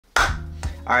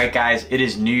All right guys, it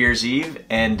is New Year's Eve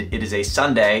and it is a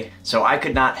Sunday, so I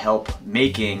could not help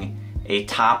making a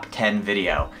top 10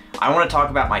 video. I want to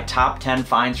talk about my top 10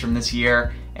 finds from this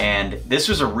year, and this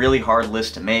was a really hard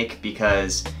list to make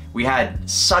because we had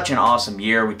such an awesome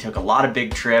year. We took a lot of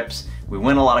big trips, we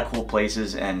went a lot of cool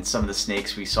places, and some of the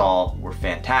snakes we saw were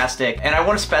fantastic. And I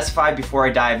want to specify before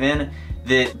I dive in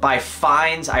that by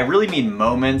finds, I really mean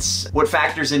moments. What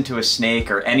factors into a snake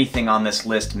or anything on this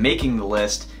list making the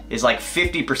list is like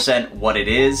 50% what it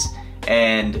is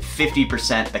and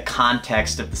 50% the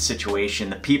context of the situation,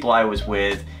 the people I was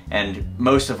with, and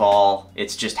most of all,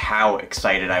 it's just how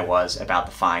excited I was about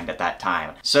the find at that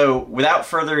time. So without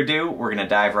further ado, we're gonna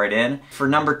dive right in. For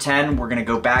number 10, we're gonna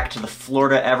go back to the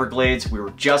Florida Everglades. We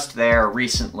were just there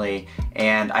recently,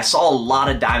 and I saw a lot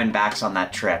of diamondbacks on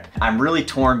that trip. I'm really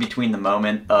torn between the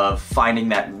moment of finding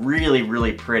that really,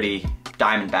 really pretty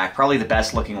diamondback, probably the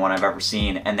best looking one I've ever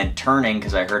seen, and then turning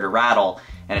because I heard a rattle,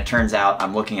 and it turns out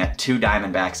I'm looking at two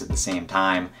diamondbacks at the same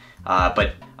time.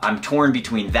 But I'm torn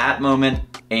between that moment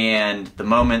and the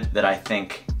moment that I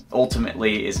think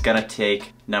ultimately is gonna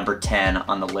take number 10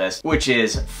 on the list, which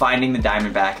is finding the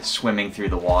diamondback swimming through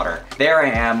the water. There I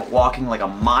am walking like a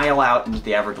mile out into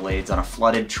the Everglades on a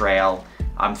flooded trail.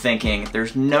 I'm thinking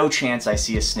there's no chance I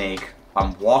see a snake.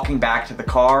 I'm walking back to the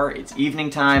car, it's evening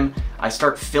time, I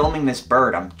start filming this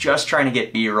bird. I'm just trying to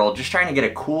get B-roll, just trying to get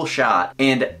a cool shot,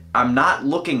 and I'm not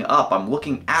looking up, I'm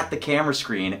looking at the camera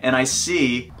screen, and I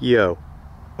see... Yo,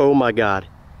 oh my God.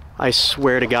 I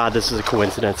swear to God this is a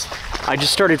coincidence. I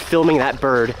just started filming that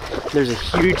bird. There's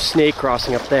a huge snake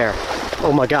crossing up there.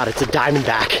 Oh my God, it's a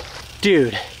diamondback.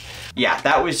 Dude. Yeah,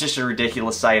 that was just a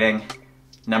ridiculous sighting.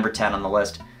 Number 10 on the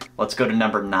list. Let's go to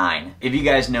number 9. If you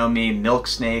guys know me, milk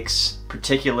snakes,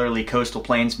 particularly coastal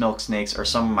plains milk snakes, are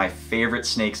some of my favorite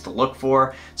snakes to look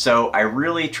for, so I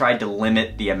really tried to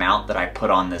limit the amount that I put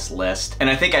on this list,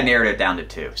 and I think I narrowed it down to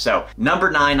 2. So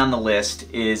number 9 on the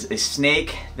list is a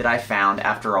snake that I found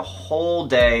after a whole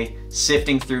day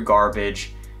sifting through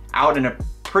garbage out in a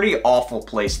pretty awful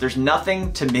place. There's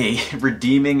nothing to me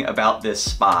redeeming about this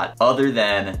spot other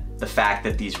than the fact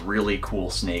that these really cool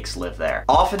snakes live there.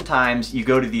 Oftentimes you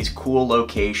go to these cool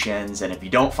locations and if you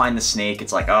don't find the snake,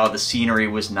 it's like, oh, the scenery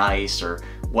was nice or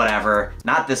whatever.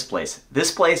 Not this place.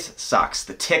 This place sucks.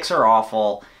 The ticks are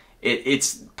awful.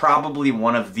 It's probably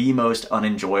one of the most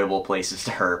unenjoyable places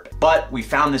to herp. But we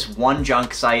found this one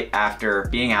junk site after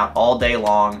being out all day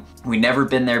long. We'd never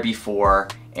been there before,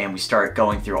 and we start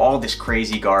going through all this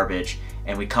crazy garbage,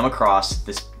 and we come across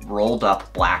this rolled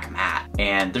up black mat.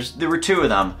 And there were 2 of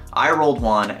them. I rolled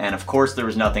one, and of course there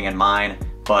was nothing in mine,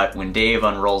 but when Dave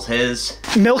unrolls his...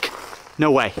 Milk? No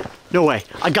way, no way.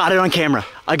 I got it on camera.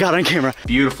 I got it on camera.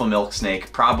 Beautiful milk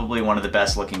snake, probably one of the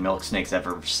best looking milk snakes I've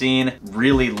ever seen.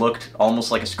 Really looked almost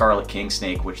like a scarlet king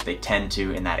snake, which they tend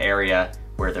to in that area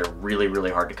where they're really, really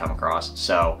hard to come across.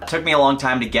 So it took me a long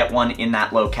time to get one in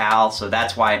that locale, so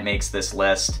that's why it makes this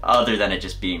list, other than it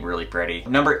just being really pretty.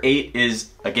 Number 8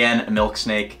 is, again, a milk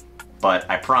snake, but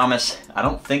I promise, I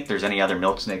don't think there's any other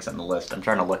milk snakes on the list. I'm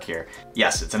trying to look here.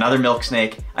 Yes, it's another milk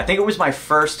snake. I think it was my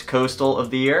first coastal of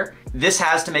the year. This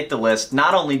has to make the list,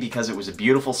 not only because it was a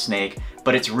beautiful snake,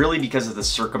 but it's really because of the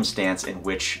circumstance in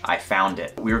which I found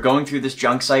it. We were going through this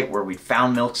junk site where we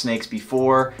found milk snakes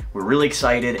before, we're really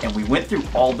excited, and we went through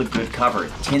all the good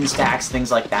cover, tin stacks,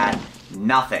 things like that,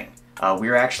 nothing. We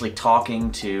were actually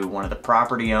talking to one of the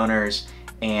property owners,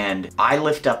 and I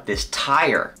lift up this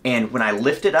tire, and when I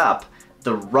lift it up,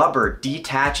 the rubber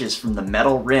detaches from the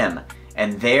metal rim,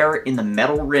 and there in the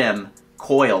metal rim,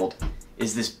 coiled,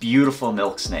 is this beautiful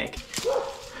milk snake.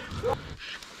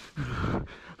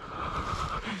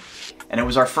 And it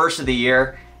was our first of the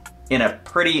year in a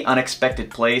pretty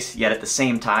unexpected place, yet at the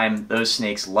same time, those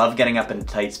snakes love getting up into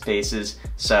tight spaces,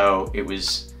 so it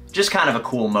was just kind of a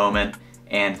cool moment,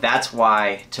 and that's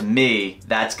why, to me,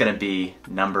 that's gonna be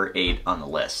number 8 on the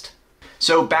list.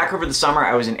 So back over the summer,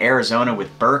 I was in Arizona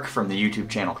with Burke from the YouTube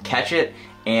channel Catch It,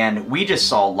 and we just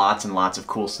saw lots and lots of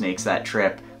cool snakes that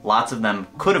trip. Lots of them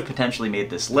could have potentially made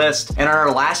this list. And on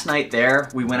our last night there,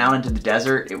 we went out into the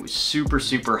desert. It was super,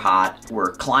 super hot.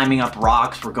 We're climbing up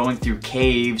rocks, we're going through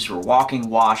caves, we're walking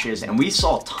washes, and we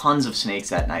saw tons of snakes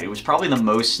that night. It was probably the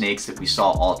most snakes that we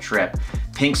saw all trip.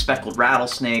 Pink speckled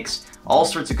rattlesnakes, all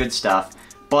sorts of good stuff.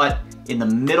 But in the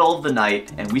middle of the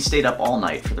night, and we stayed up all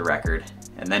night for the record,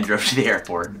 and then drove to the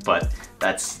airport, but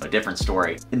that's a different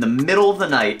story. In the middle of the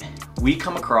night, we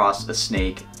come across a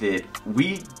snake that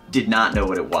we did not know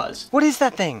what it was. What is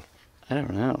that thing? I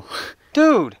don't know.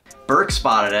 Dude! Burke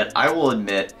spotted it. I will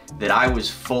admit that I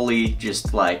was fully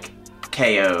just like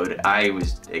KO'd. I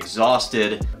was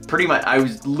exhausted. Pretty much, I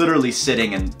was literally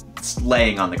sitting and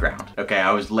laying on the ground. Okay,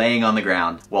 I was laying on the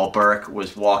ground while Burke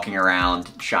was walking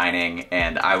around shining,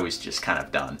 and I was just kind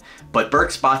of done. But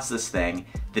Burke spots this thing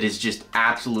that is just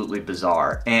absolutely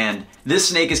bizarre. And this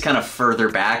snake is kind of further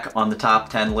back on the top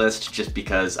 10 list just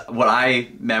because what I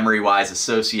memory-wise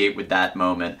associate with that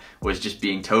moment was just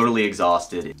being totally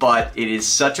exhausted. But it is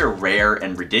such a rare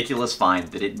and ridiculous find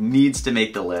that it needs to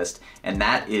make the list, and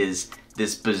that is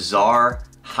this bizarre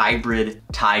hybrid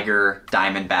tiger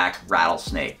diamondback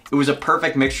rattlesnake. It was a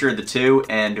perfect mixture of the two,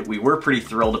 and we were pretty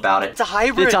thrilled about it. It's a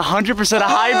hybrid. It's 100% a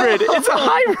hybrid. It's a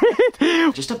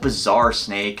hybrid. Just a bizarre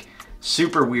snake,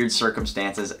 super weird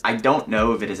circumstances. I don't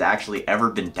know if it has actually ever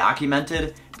been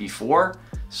documented before.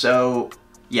 So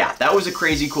yeah, that was a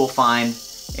crazy cool find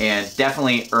and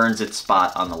definitely earns its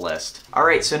spot on the list. All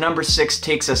right, so number 6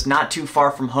 takes us not too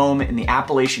far from home in the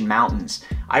Appalachian Mountains.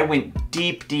 I went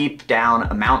deep, deep down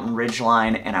a mountain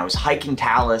ridgeline and I was hiking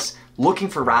talus looking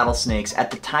for rattlesnakes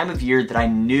at the time of year that I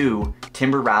knew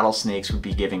timber rattlesnakes would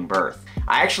be giving birth.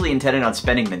 I actually intended on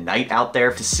spending the night out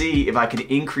there to see if I could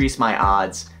increase my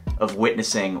odds of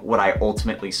witnessing what I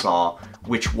ultimately saw,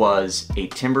 which was a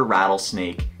timber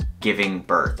rattlesnake giving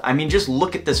birth. I mean, just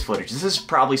look at this footage. This is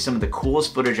probably some of the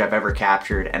coolest footage I've ever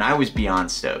captured, and I was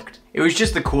beyond stoked. It was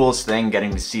just the coolest thing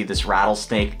getting to see this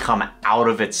rattlesnake come out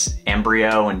of its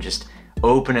embryo and just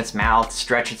open its mouth,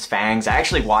 stretch its fangs. I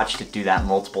actually watched it do that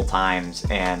multiple times,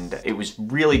 and it was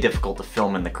really difficult to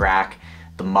film in the crack.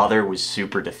 The mother was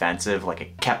super defensive, like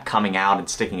it kept coming out and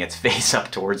sticking its face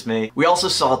up towards me. We also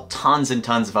saw tons and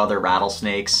tons of other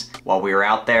rattlesnakes while we were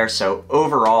out there, so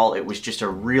overall it was just a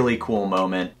really cool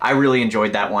moment. I really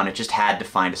enjoyed that one. It just had to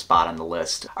find a spot on the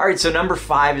list. All right, so number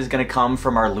 5 is gonna come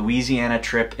from our Louisiana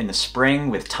trip in the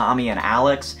spring with Tommy and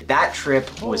Alex. That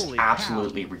trip was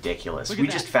absolutely ridiculous. We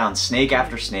just found snake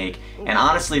after snake, and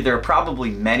honestly, there are probably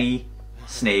many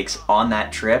snakes on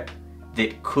that trip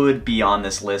that could be on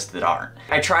this list that aren't.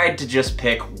 I tried to just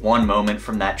pick one moment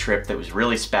from that trip that was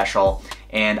really special,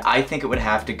 and I think it would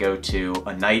have to go to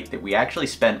a night that we actually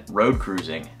spent road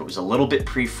cruising. It was a little bit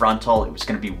prefrontal, it was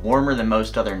gonna be warmer than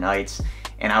most other nights,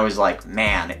 and I was like,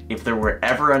 man, if there were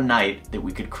ever a night that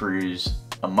we could cruise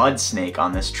a mud snake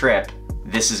on this trip,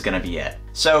 this is gonna be it.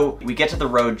 So we get to the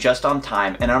road just on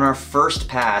time, and on our first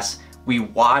pass, we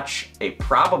watch a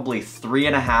probably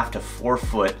 3.5 to 4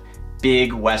 foot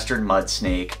big western mud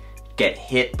snake get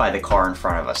hit by the car in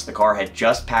front of us. The car had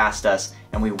just passed us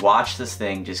and we watched this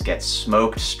thing just get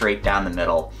smoked straight down the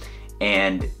middle.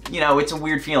 And you know, it's a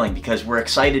weird feeling because we're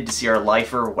excited to see our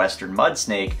lifer western mud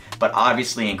snake, but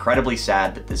obviously incredibly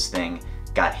sad that this thing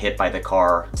got hit by the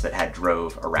car that had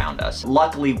drove around us.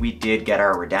 Luckily, we did get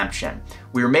our redemption.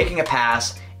 We were making a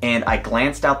pass and I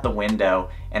glanced out the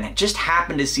window and I just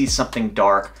happened to see something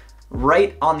dark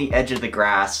right on the edge of the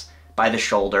grass by the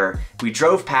shoulder. We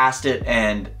drove past it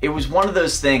and it was one of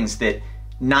those things that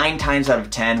 9 times out of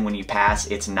 10 when you pass,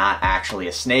 it's not actually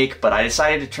a snake, but I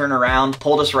decided to turn around,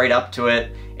 pulled us right up to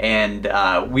it,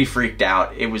 and we freaked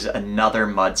out. It was another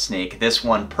mud snake. This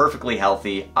one perfectly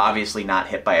healthy, obviously not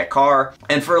hit by a car.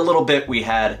 And for a little bit we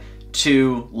had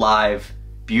 2 live,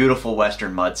 beautiful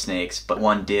western mud snakes, but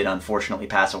one did unfortunately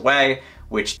pass away,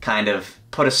 which kind of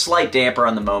put a slight damper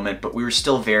on the moment, but we were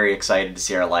still very excited to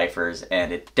see our lifers,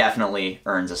 and it definitely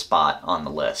earns a spot on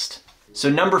the list. So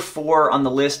number 4 on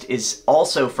the list is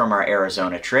also from our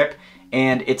Arizona trip,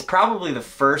 and it's probably the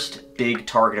first big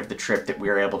target of the trip that we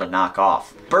were able to knock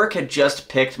off. Burke had just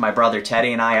picked my brother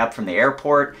Teddy and I up from the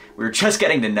airport. We were just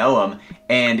getting to know him,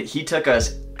 and he took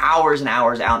us hours and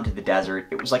hours out into the desert.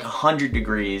 It was like 100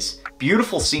 degrees,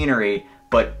 beautiful scenery,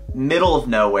 but middle of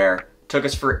nowhere. Took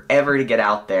us forever to get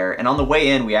out there, and on the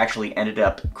way in we actually ended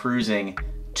up cruising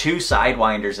 2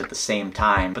 sidewinders at the same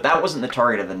time, but that wasn't the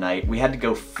target of the night. We had to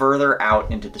go further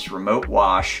out into this remote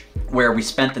wash where we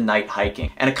spent the night hiking.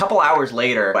 And a couple hours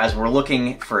later, as we're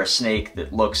looking for a snake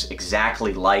that looks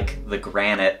exactly like the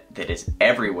granite that is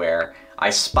everywhere, I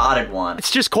spotted one. It's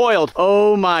just coiled.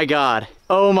 Oh my God.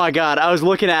 Oh my God. I was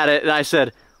looking at it and I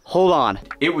said, hold on.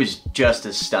 It was just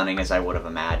as stunning as I would have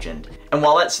imagined. And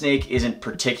while that snake isn't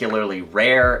particularly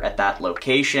rare at that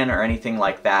location or anything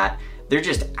like that, they're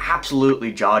just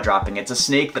absolutely jaw-dropping. It's a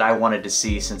snake that I wanted to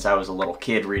see since I was a little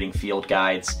kid reading field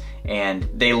guides, and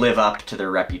they live up to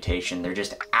their reputation. They're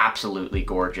just absolutely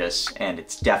gorgeous, and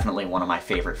it's definitely one of my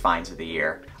favorite finds of the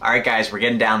year. All right, guys, we're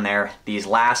getting down there. These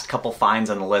last couple finds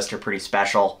on the list are pretty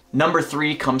special. Number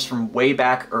 3 comes from way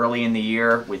back early in the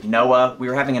year with Noah. We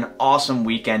were having an awesome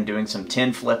weekend doing some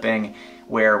tin flipping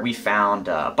where we found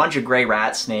a bunch of gray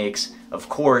rat snakes. Of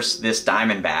course, this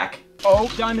diamondback. Oh,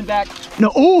 diamondback.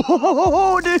 No,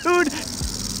 oh, dude.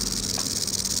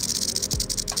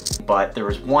 but there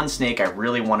was one snake I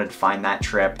really wanted to find that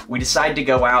trip. We decided to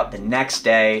go out the next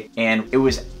day, and it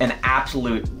was an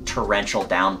absolute torrential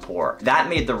downpour. That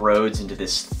made the roads into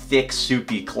this thick,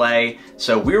 soupy clay,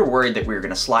 so we were worried that we were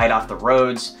gonna slide off the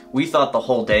roads. We thought the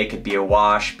whole day could be a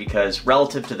wash because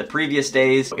relative to the previous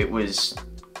days, it was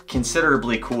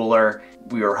considerably cooler.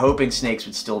 We were hoping snakes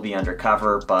would still be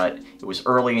undercover, but it was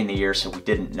early in the year, so we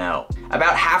didn't know.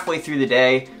 About halfway through the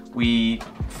day, we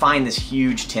find this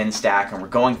huge tin stack and we're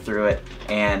going through it,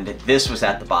 and this was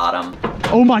at the bottom.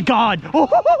 Oh my God!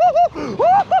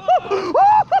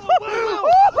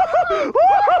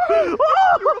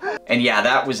 And yeah,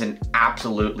 that was an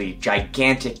absolutely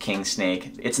gigantic king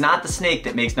snake. It's not the snake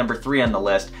that makes number 3 on the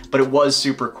list, but it was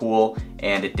super cool,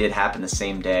 and it did happen the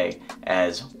same day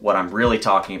as what I'm really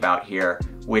talking about here,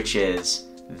 which is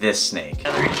this snake.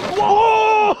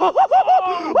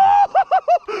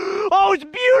 Oh, it's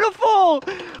beautiful!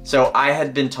 So I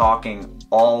had been talking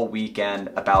all weekend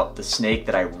about the snake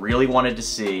that I really wanted to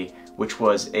see, which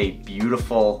was a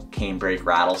beautiful canebrake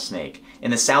rattlesnake.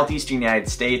 In the southeastern United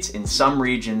States, in some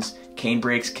regions,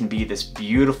 canebrakes can be this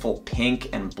beautiful pink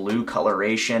and blue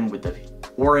coloration with the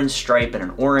orange stripe and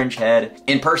an orange head.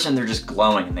 In person, they're just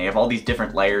glowing and they have all these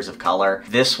different layers of color.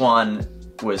 This one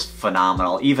was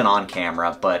phenomenal, even on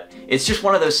camera, but it's just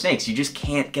one of those snakes. You just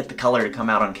can't get the color to come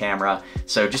out on camera.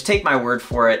 So just take my word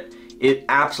for it. It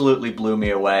absolutely blew me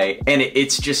away. And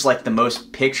it's just like the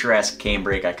most picturesque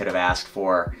canebrake I could have asked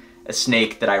for. A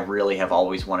snake that I really have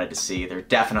always wanted to see. They're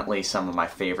definitely some of my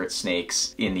favorite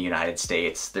snakes in the United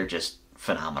States. They're just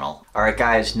phenomenal. All right,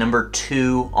 guys, number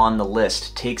 2 on the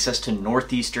list takes us to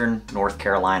northeastern North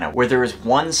Carolina, where there was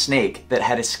one snake that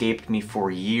had escaped me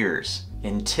for years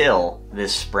until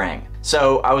this spring.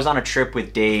 So I was on a trip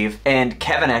with Dave, and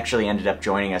Kevin actually ended up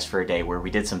joining us for a day where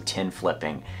we did some tin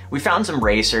flipping. We found some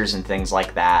racers and things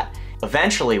like that.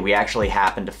 Eventually, we actually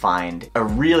happened to find a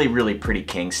really, really pretty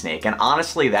king snake. And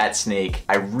honestly, that snake,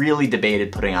 I really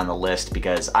debated putting on the list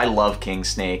because I love king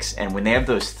snakes. And when they have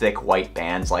those thick white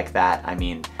bands like that, I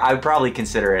mean, I would probably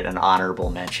consider it an honorable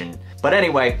mention. But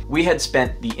anyway, we had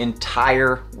spent the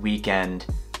entire weekend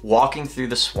walking through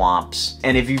the swamps.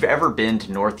 And if you've ever been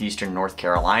to northeastern North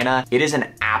Carolina, it is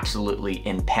an absolutely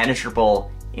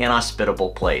impenetrable, inhospitable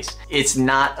place. It's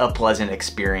not a pleasant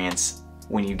experience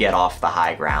when you get off the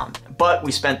high ground. But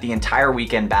we spent the entire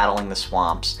weekend battling the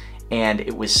swamps, and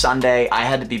it was Sunday. I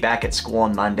had to be back at school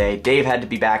on Monday. Dave had to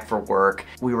be back for work.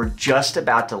 We were just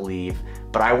about to leave,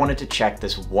 but I wanted to check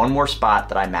this one more spot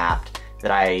that I mapped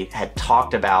that I had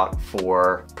talked about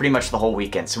for pretty much the whole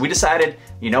weekend. So we decided,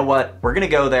 you know what, we're gonna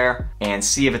go there and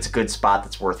see if it's a good spot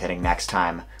that's worth hitting next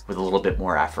time with a little bit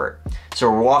more effort.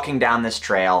 So we're walking down this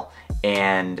trail,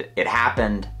 and it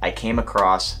happened, I came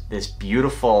across this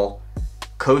beautiful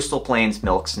Coastal Plains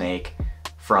milk snake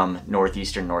from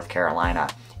northeastern North Carolina.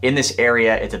 In this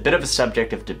area, it's a bit of a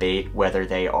subject of debate whether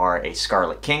they are a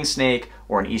scarlet king snake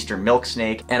or an eastern milk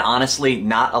snake, and honestly,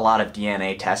 not a lot of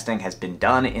DNA testing has been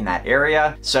done in that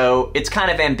area, so it's kind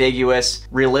of ambiguous.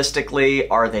 Realistically,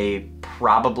 are they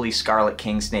probably scarlet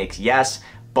king snakes? Yes,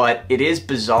 but it is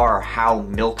bizarre how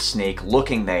milk snake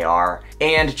looking they are,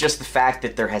 and just the fact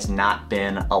that there has not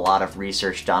been a lot of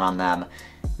research done on them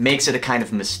makes it a kind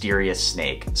of mysterious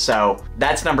snake. So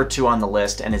that's number 2 on the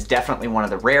list, and is definitely one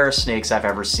of the rarest snakes I've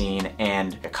ever seen,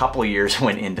 and a couple years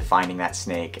went into finding that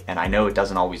snake, and I know it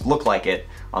doesn't always look like it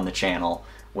on the channel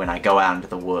when I go out into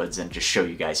the woods and just show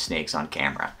you guys snakes on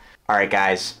camera. All right,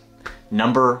 guys,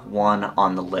 number 1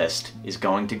 on the list is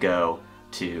going to go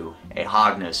to a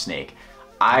hognose snake.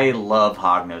 I love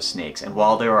hognose snakes, and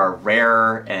while there are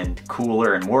rarer and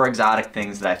cooler and more exotic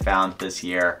things that I found this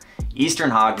year, eastern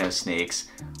hognose snakes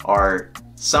are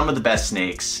some of the best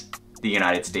snakes the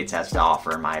United States has to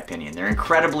offer, in my opinion. They're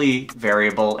incredibly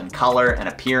variable in color and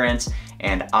appearance,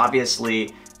 and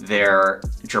obviously their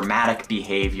dramatic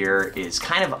behavior is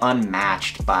kind of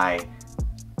unmatched by,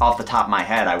 off the top of my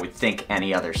head, I would think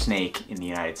any other snake in the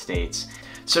United States.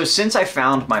 So since I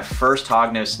found my first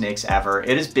hognose snakes ever,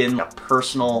 it has been a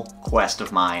personal quest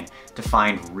of mine to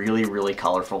find really, really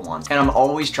colorful ones. And I'm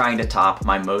always trying to top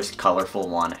my most colorful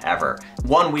one ever.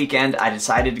 One weekend, I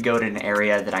decided to go to an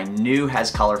area that I knew has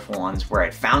colorful ones, where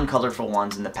I'd found colorful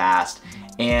ones in the past.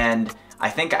 And I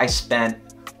think I spent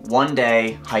one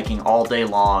day hiking all day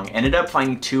long, ended up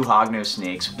finding 2 hognose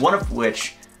snakes, one of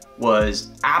which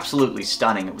was absolutely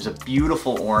stunning. It was a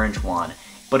beautiful orange one,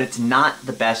 but it's not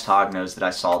the best hognose that I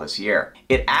saw this year.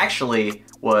 It actually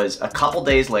was a couple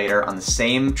days later on the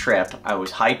same trip. I was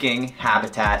hiking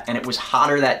Habitat and it was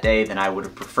hotter that day than I would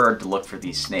have preferred to look for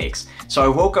these snakes. So I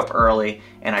woke up early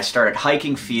and I started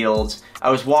hiking fields. I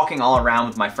was walking all around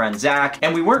with my friend Zach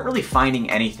and we weren't really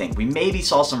finding anything. We maybe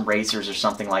saw some racers or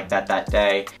something like that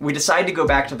day. We decided to go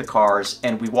back to the cars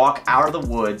and we walk out of the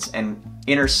woods and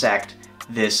intersect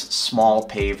this small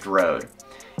paved road.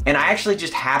 And I actually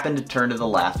just happened to turn to the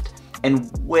left,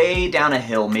 and way down a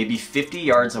hill, maybe 50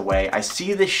 yards away, I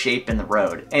see this shape in the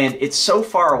road. And it's so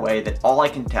far away that all I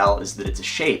can tell is that it's a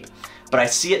shape. But I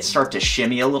see it start to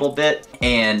shimmy a little bit,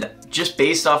 and just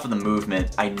based off of the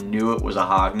movement, I knew it was a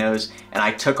hognose, and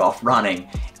I took off running.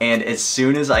 And as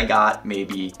soon as I got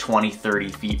maybe 20, 30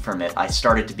 feet from it, I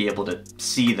started to be able to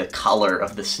see the color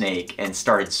of the snake and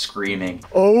started screaming.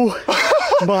 Oh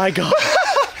my God.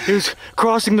 It was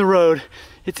crossing the road.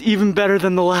 It's even better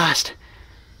than the last.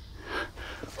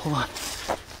 Hold on.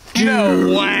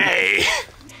 No way!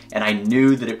 And I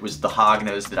knew that it was the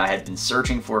hognose that I had been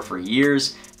searching for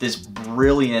years. This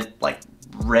brilliant, like,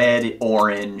 red,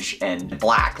 orange, and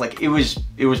black. Like, it was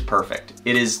perfect.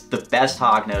 It is the best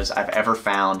hognose I've ever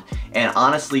found, and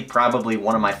honestly, probably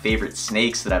one of my favorite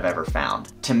snakes that I've ever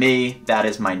found. To me, that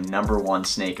is my #1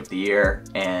 snake of the year,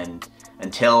 and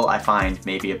until I find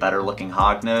maybe a better looking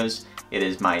hognose, it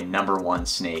is my #1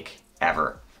 snake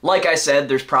ever. Like I said,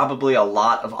 there's probably a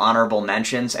lot of honorable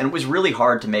mentions, and it was really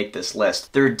hard to make this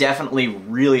list. There are definitely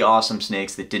really awesome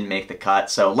snakes that didn't make the cut,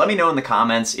 so let me know in the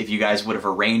comments if you guys would have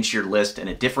arranged your list in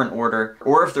a different order,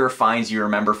 or if there are finds you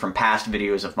remember from past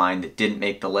videos of mine that didn't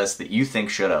make the list that you think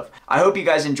should have. I hope you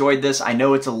guys enjoyed this. I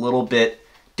know it's a little bit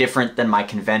different than my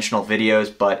conventional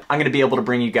videos, but I'm gonna be able to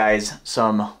bring you guys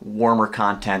some warmer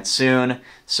content soon,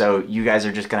 so you guys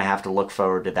are just gonna have to look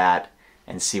forward to that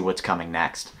and see what's coming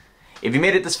next. If you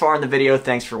made it this far in the video,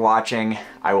 thanks for watching.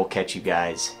 I will catch you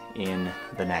guys in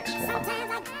the next one.